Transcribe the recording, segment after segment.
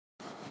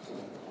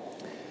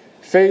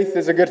Faith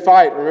is a good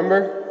fight,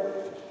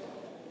 remember?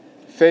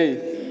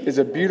 Faith is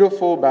a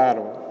beautiful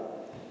battle.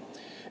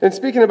 And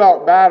speaking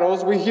about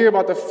battles, we hear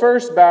about the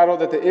first battle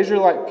that the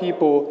Israelite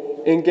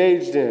people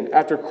engaged in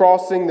after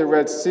crossing the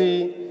Red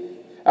Sea,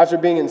 after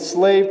being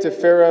enslaved to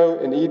Pharaoh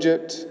in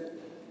Egypt.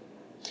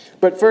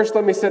 But first,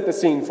 let me set the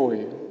scene for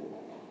you.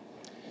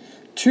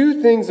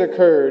 Two things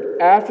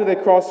occurred after they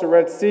crossed the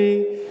Red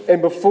Sea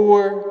and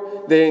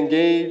before they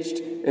engaged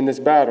in this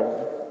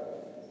battle.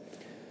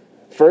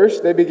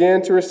 First, they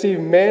began to receive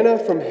manna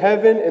from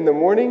heaven in the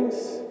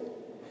mornings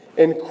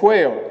and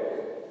quail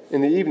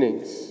in the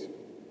evenings,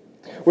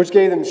 which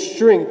gave them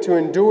strength to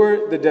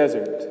endure the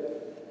desert.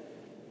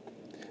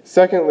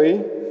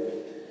 Secondly,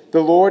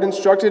 the Lord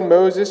instructed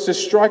Moses to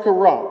strike a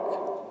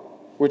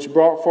rock, which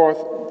brought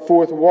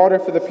forth water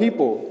for the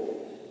people.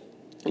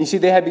 You see,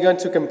 they had begun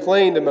to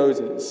complain to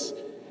Moses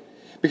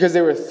because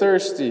they were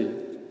thirsty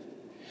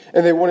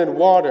and they wanted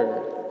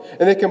water.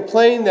 And they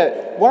complained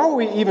that, why were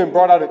we even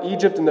brought out of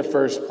Egypt in the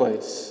first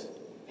place?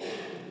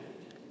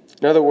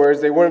 In other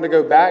words, they wanted to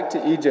go back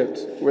to Egypt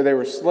where they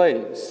were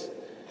slaves.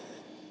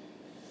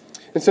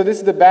 And so this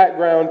is the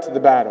background to the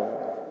battle.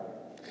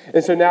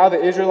 And so now the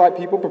Israelite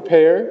people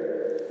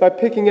prepare by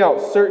picking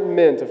out certain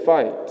men to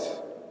fight.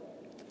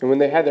 And when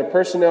they had their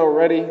personnel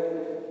ready,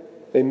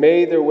 they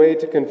made their way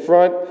to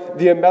confront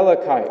the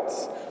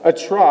Amalekites, a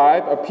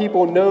tribe, a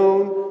people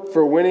known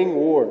for winning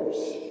wars.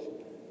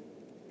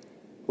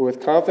 But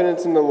with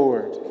confidence in the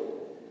Lord,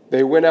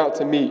 they went out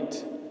to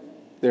meet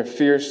their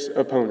fierce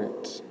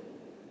opponent.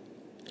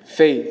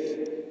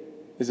 Faith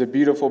is a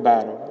beautiful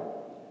battle.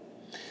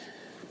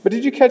 But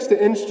did you catch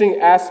the interesting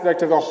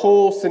aspect of the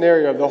whole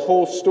scenario, of the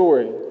whole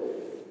story?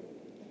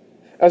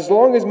 As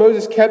long as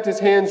Moses kept his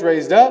hands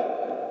raised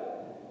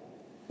up,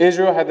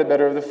 Israel had the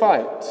better of the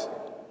fight.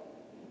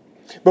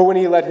 But when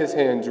he let his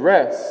hands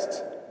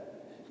rest,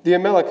 the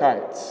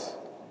Amalekites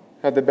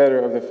had the better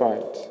of the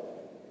fight.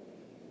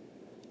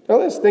 Now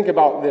let's think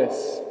about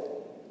this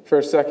for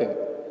a second.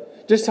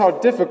 Just how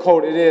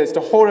difficult it is to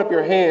hold up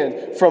your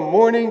hand from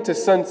morning to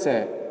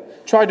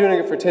sunset. Try doing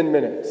it for 10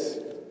 minutes.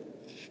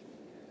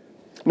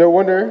 No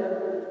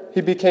wonder he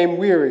became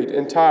wearied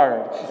and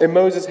tired, and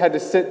Moses had to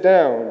sit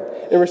down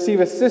and receive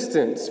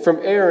assistance from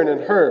Aaron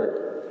and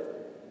Hur,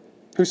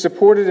 who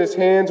supported his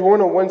hands,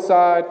 one on one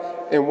side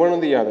and one on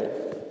the other,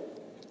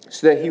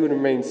 so that he would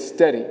remain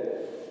steady.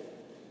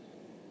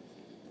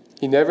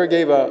 He never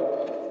gave up.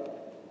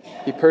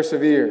 He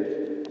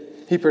persevered,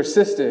 he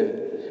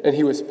persisted, and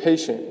he was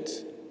patient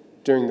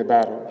during the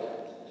battle.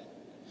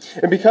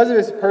 And because of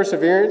his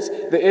perseverance,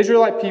 the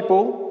Israelite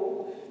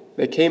people,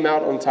 they came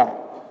out on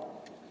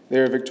top. They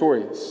were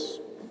victorious.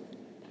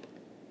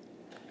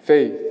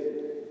 Faith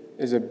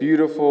is a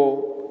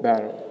beautiful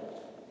battle.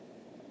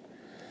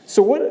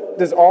 So what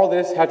does all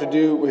this have to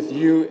do with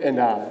you and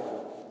I?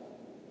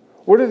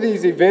 What are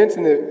these events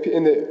in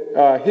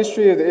the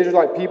history of the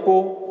Israelite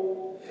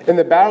people and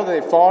the battle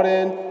that they fought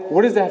in?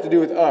 What does that have to do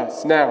with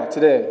us now,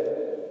 today,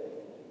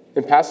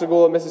 in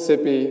Pascagoula,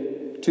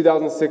 Mississippi,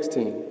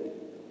 2016?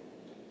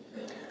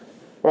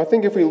 Well, I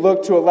think if we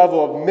look to a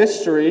level of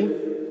mystery,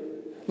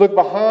 look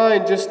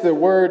behind just the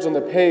words on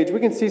the page,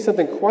 we can see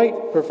something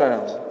quite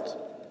profound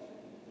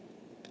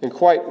and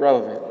quite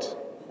relevant.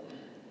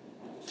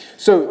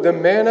 So the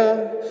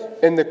manna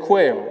and the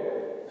quail,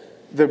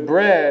 the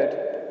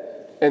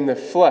bread and the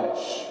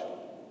flesh.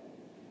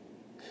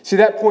 See,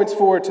 that points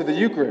forward to the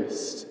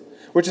Eucharist,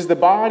 which is the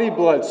body,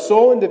 blood,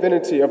 soul, and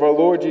divinity of our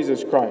Lord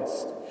Jesus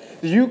Christ.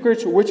 The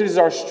Eucharist, which is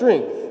our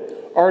strength,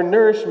 our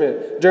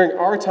nourishment during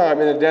our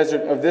time in the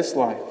desert of this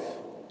life.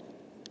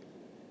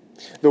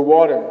 The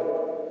water,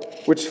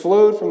 which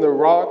flowed from the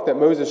rock that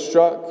Moses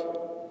struck,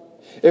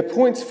 it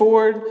points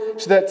forward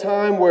to that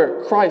time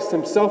where Christ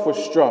himself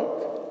was struck,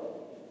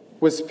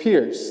 was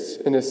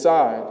pierced in his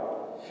side,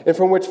 and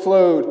from which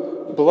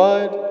flowed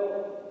blood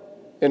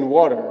and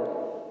water,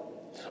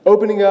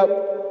 opening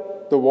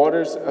up the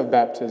waters of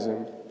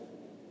baptism.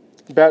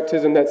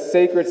 Baptism, that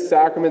sacred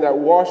sacrament that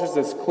washes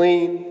us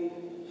clean,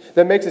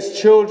 that makes us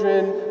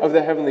children of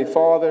the Heavenly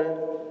Father.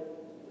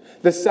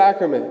 The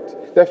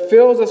sacrament that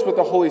fills us with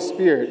the Holy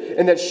Spirit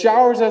and that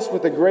showers us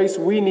with the grace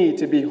we need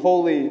to be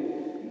holy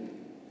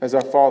as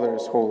our Father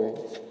is holy.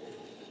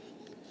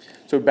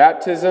 So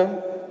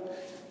baptism,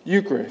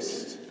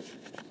 Eucharist.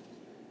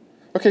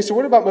 Okay, so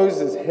what about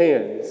Moses'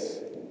 hands?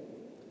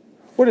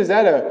 What is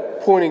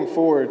that pointing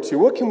forward to?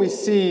 What can we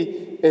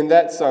see in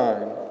that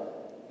sign?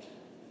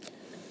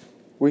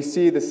 We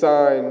see the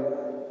sign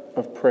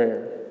of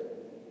prayer.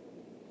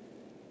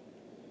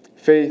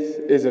 Faith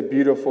is a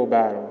beautiful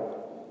battle.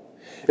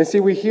 And see,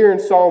 we hear in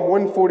Psalm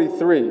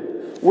 143,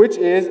 which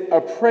is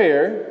a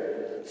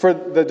prayer for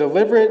the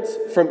deliverance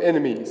from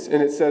enemies.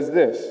 And it says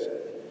this: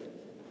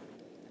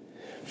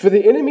 "For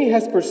the enemy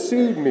has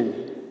pursued me.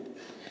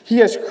 He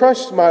has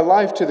crushed my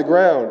life to the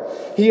ground.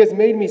 He has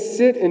made me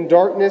sit in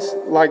darkness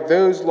like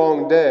those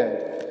long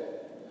dead.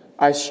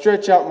 I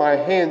stretch out my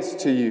hands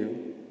to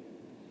you.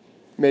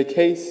 Make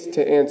haste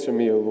to answer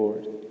me, O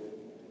Lord."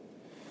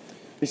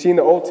 You see, in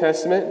the Old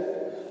Testament,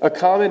 a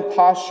common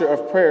posture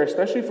of prayer,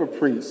 especially for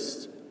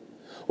priests,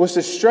 was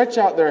to stretch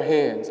out their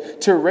hands,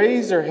 to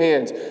raise their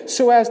hands,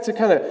 so as to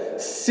kind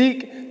of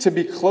seek to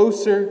be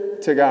closer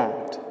to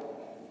God,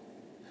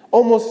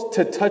 almost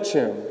to touch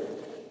Him,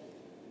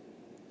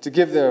 to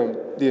give them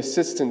the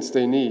assistance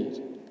they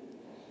need.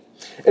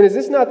 And is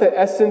this not the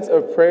essence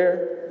of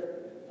prayer?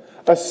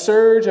 A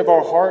surge of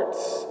our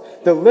hearts,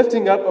 the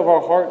lifting up of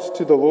our hearts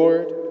to the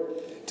Lord,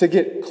 to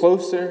get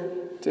closer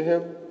to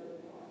Him?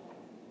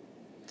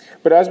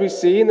 But as we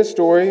see in the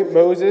story,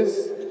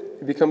 Moses,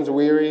 he becomes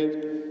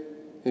wearied,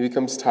 he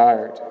becomes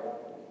tired.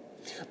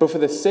 But for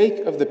the sake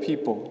of the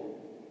people,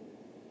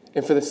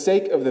 and for the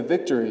sake of the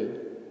victory,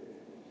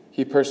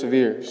 he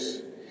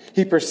perseveres.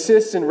 He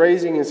persists in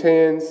raising his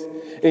hands,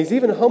 and he's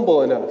even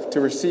humble enough to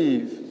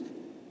receive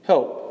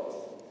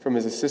help from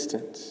his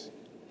assistants.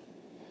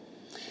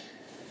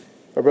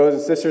 Our brothers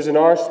and sisters, in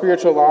our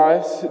spiritual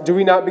lives, do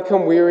we not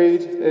become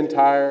wearied and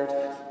tired?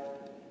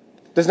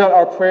 Does not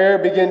our prayer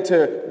begin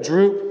to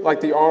droop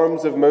like the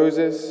arms of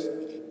Moses?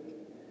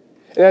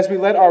 And as we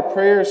let our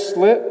prayers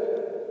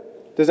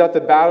slip, does not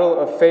the battle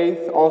of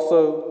faith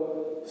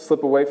also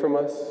slip away from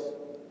us?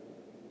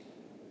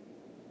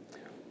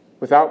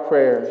 Without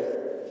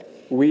prayer,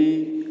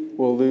 we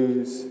will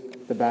lose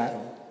the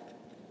battle.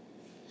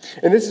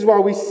 And this is why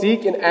we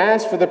seek and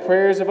ask for the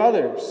prayers of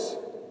others,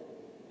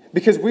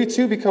 because we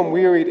too become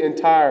wearied and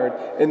tired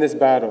in this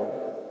battle.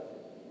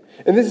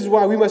 And this is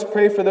why we must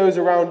pray for those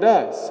around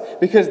us,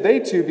 because they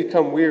too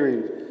become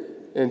wearied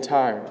and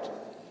tired.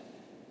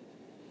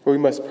 But we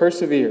must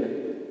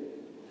persevere,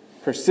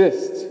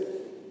 persist,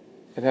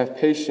 and have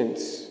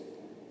patience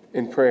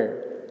in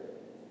prayer.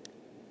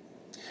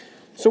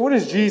 So what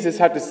does Jesus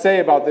have to say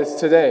about this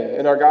today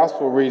in our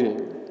gospel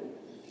reading?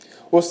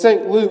 Well,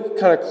 St. Luke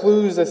kind of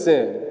clues us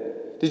in.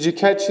 Did you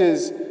catch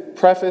his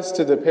preface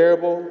to the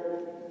parable?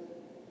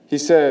 He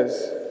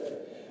says,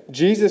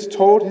 Jesus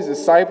told his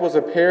disciples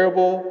a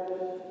parable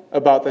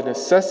about the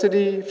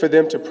necessity for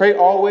them to pray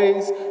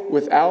always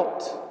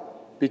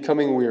without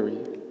becoming weary.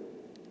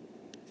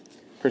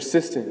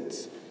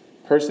 Persistence,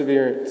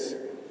 perseverance,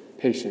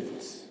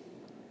 patience.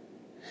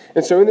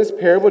 And so in this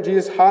parable,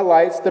 Jesus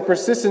highlights the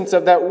persistence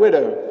of that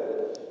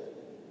widow.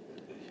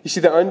 You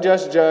see, the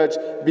unjust judge,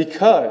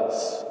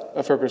 because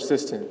of her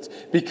persistence,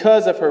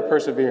 because of her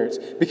perseverance,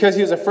 because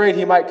he was afraid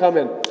he might come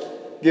and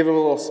give him a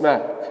little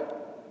smack,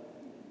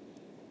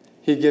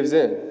 he gives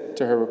in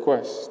to her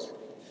request.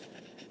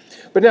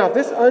 But now, if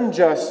this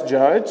unjust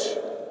judge,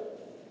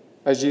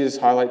 as Jesus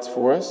highlights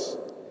for us,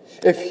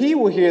 if he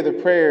will hear the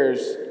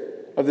prayers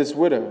of this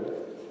widow,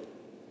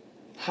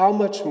 how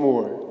much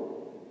more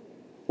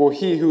will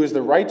he who is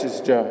the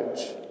righteous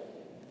judge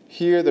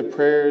hear the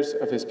prayers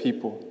of his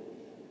people?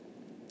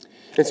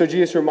 And so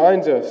Jesus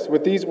reminds us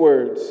with these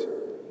words,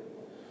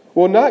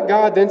 will not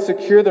God then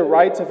secure the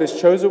rights of his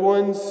chosen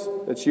ones,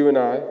 that's you and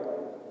I,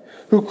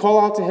 who call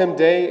out to him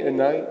day and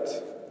night?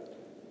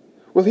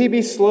 Will he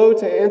be slow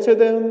to answer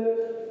them?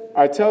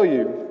 I tell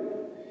you,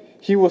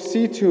 he will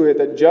see to it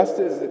that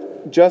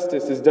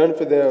justice is done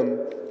for them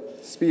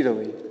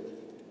speedily.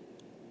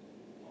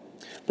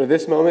 But at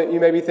this moment, you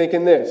may be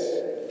thinking this,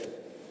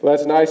 well,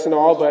 that's nice and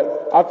all,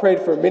 but I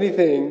prayed for many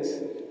things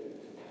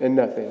and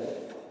nothing.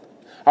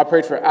 I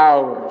prayed for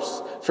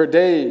hours, for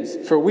days,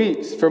 for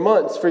weeks, for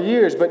months, for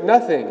years, but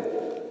nothing.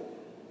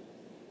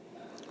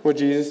 Well,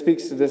 Jesus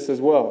speaks to this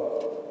as well.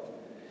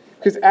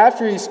 Because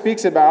after he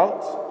speaks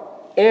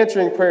about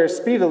answering prayer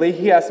speedily,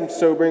 he has some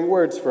sobering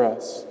words for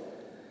us.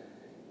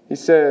 He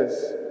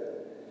says,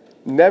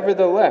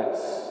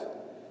 nevertheless,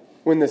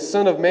 when the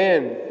Son of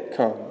Man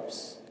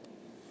comes.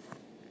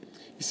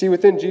 You see,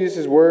 within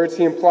Jesus' words,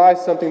 he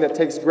implies something that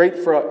takes great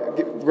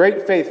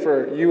faith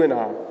for you and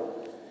I.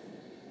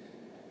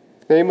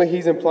 Namely,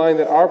 he's implying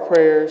that our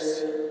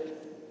prayers,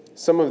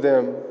 some of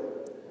them,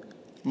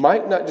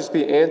 might not just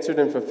be answered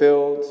and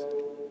fulfilled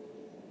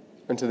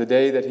until the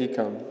day that he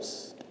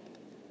comes.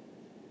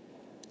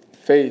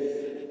 Faith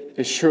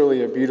is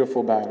surely a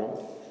beautiful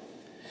battle.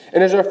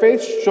 And is our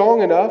faith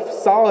strong enough,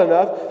 solid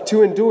enough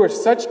to endure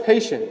such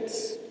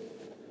patience?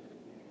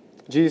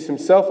 Jesus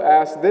himself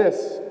asked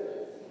this,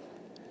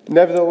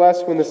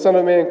 nevertheless, when the Son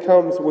of Man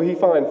comes, will he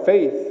find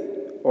faith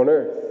on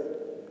earth?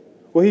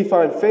 Will he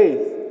find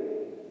faith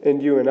in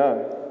you and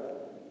I?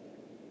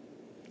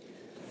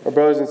 Our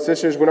brothers and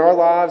sisters, when our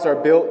lives are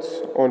built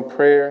on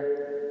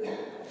prayer,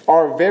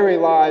 our very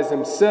lives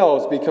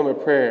themselves become a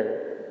prayer.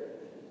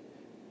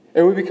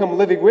 And we become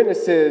living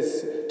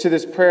witnesses to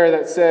this prayer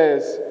that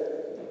says,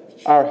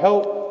 our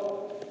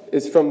help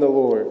is from the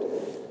Lord,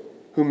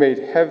 who made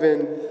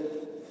heaven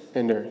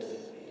and earth.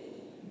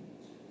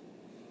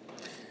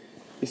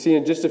 You see,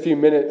 in just a few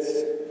minutes,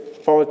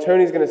 Father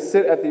Tony's going to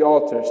sit at the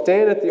altar,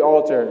 stand at the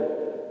altar,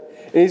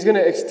 and he's going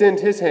to extend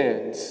his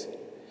hands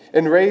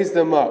and raise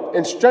them up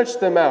and stretch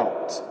them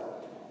out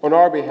on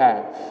our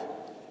behalf.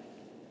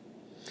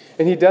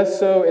 And he does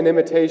so in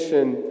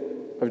imitation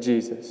of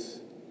Jesus,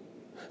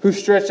 who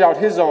stretched out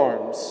his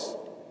arms,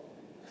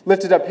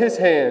 lifted up his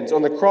hands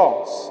on the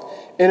cross,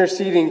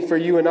 interceding for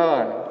you and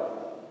I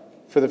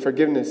for the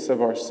forgiveness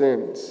of our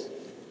sins.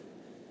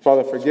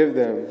 Father, forgive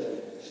them,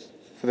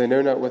 for they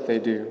know not what they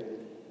do.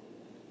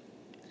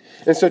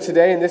 And so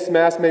today in this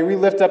Mass, may we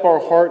lift up our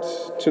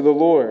hearts to the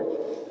Lord,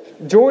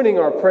 joining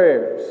our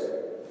prayers,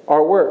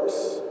 our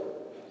works,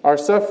 our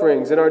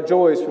sufferings, and our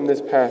joys from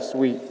this past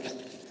week.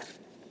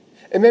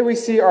 And may we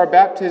see our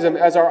baptism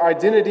as our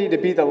identity to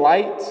be the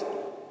light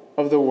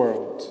of the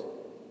world.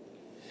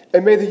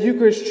 And may the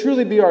Eucharist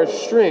truly be our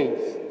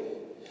strength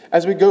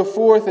as we go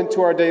forth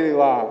into our daily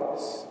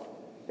lives,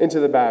 into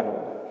the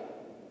battle.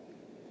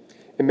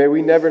 And may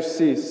we never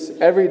cease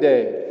every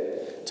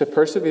day to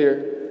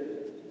persevere,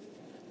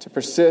 to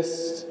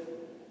persist,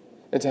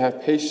 and to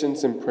have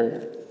patience in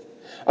prayer.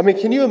 I mean,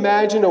 can you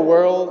imagine a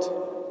world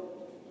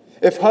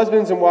if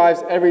husbands and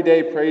wives every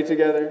day prayed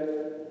together?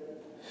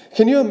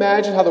 Can you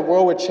imagine how the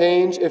world would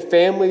change if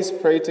families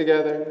prayed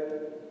together?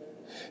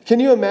 Can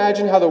you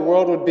imagine how the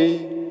world would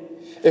be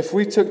if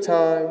we took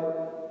time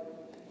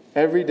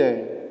every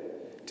day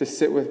to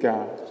sit with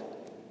God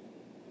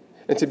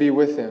and to be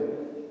with Him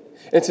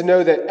and to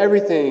know that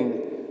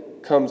everything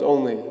comes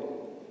only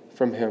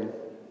from Him?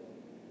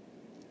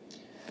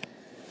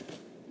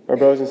 My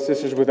brothers and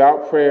sisters,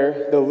 without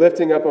prayer, the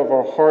lifting up of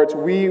our hearts,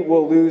 we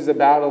will lose the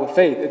battle of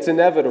faith. It's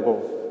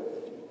inevitable.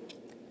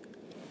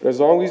 But as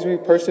long as we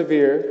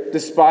persevere,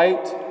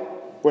 despite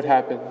what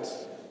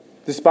happens,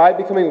 despite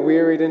becoming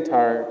wearied and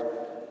tired,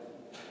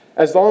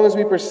 as long as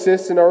we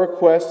persist in our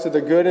requests to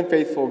the good and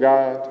faithful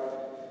God,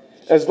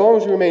 as long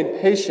as we remain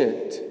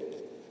patient,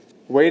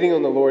 waiting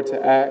on the Lord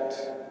to act,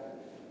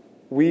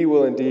 we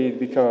will indeed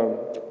become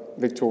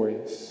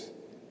victorious.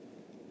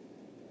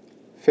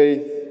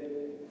 Faith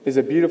is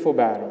a beautiful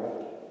battle.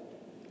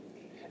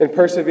 And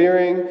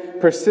persevering,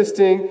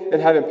 persisting,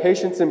 and having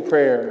patience in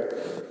prayer,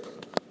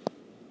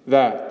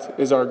 that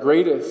is our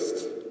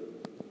greatest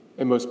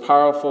and most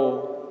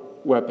powerful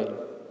weapon.